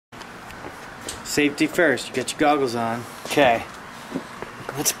Safety first. You got your goggles on. Okay.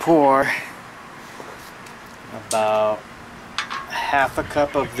 Let's pour about half a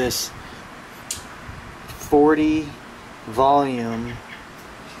cup of this 40 volume,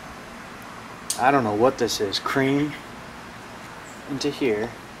 I don't know what this is, cream into here.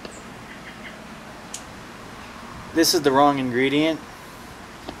 This is the wrong ingredient,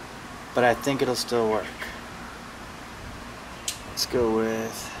 but I think it'll still work. Let's go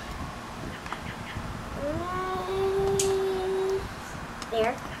with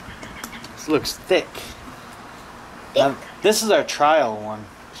there. This looks thick. Now, this is our trial one,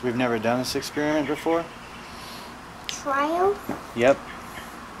 because we've never done this experiment before. Trial? Yep.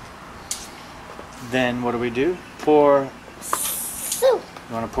 Then what do? Pour soap.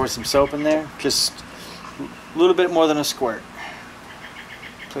 You want to pour some soap in there? Just a little bit more than a squirt.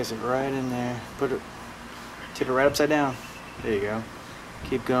 Place it right in there. Tip it right upside down. There you go.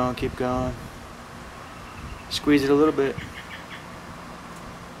 Keep going, keep going. Squeeze it a little bit.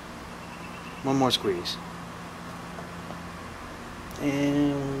 One more squeeze.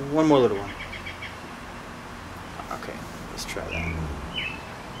 And one more little one. Okay, let's try that.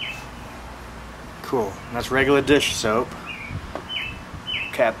 Cool. That's regular dish soap.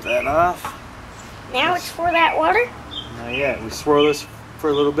 Cap that off. Now it's for that water? Not yet. We swirl this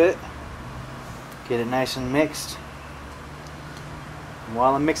for a little bit. Get it nice and mixed. And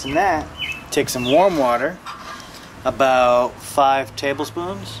while I'm mixing that, take some warm water, about 5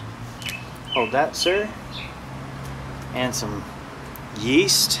 tablespoons. Hold that, sir. And some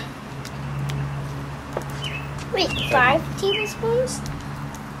yeast. Wait, 5 tablespoons?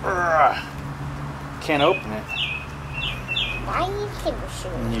 Can't open it. 5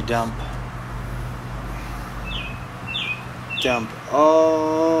 tablespoons. And you dump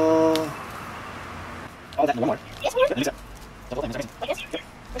all that in one more. Yes, more? Mix it. Double thing, Like this?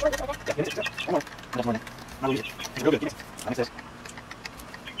 Which one? one more. One more. Now we'll use it. It's real good. I'll mix this.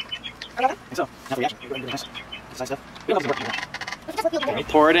 Another? And so, now for reaction. You're going to do nice. This nice stuff. We don't have to work Okay. here.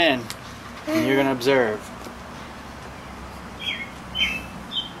 Pour it in, and you're going to observe.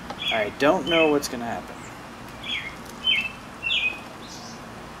 I don't know what's going to happen.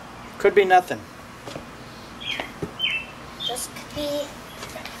 Could be nothing. Just could be.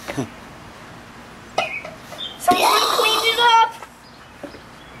 Someone cleaned it up.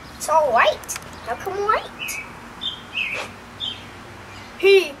 It's all white. How come white?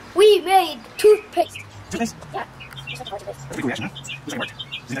 Hey, we made toothpaste. Toothpaste? Yeah. That's a pretty cool reaction, huh? Looks like it worked. Do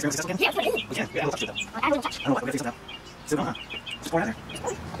you think that's going to Yeah, but it is. We can. Yeah, we'll touch it though. I will touch. I don't know what. We're going to fix it now. Still going, huh? Just pour it out there.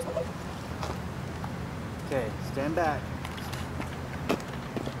 Okay, stand back.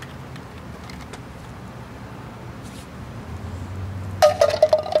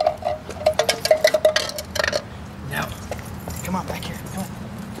 Now, come on back here. Come on.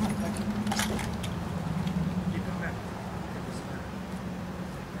 Come on back here. You come back.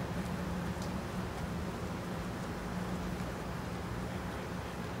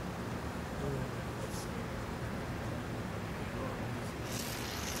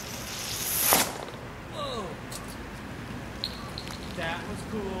 Whoa. That was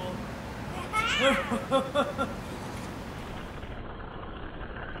cool.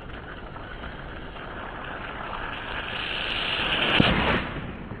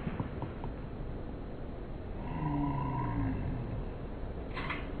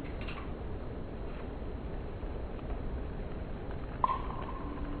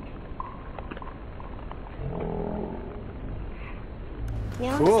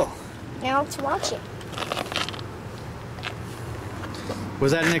 Cool. Now let's watch it.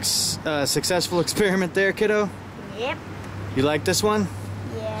 Was that an successful experiment there, kiddo? Yep. You like this one?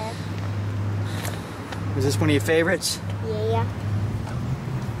 Yeah. Was this one of your favorites? Yeah.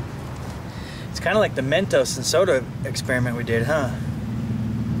 It's kind of like the Mentos and soda experiment we did, huh?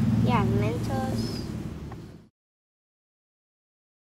 Yeah, Mentos.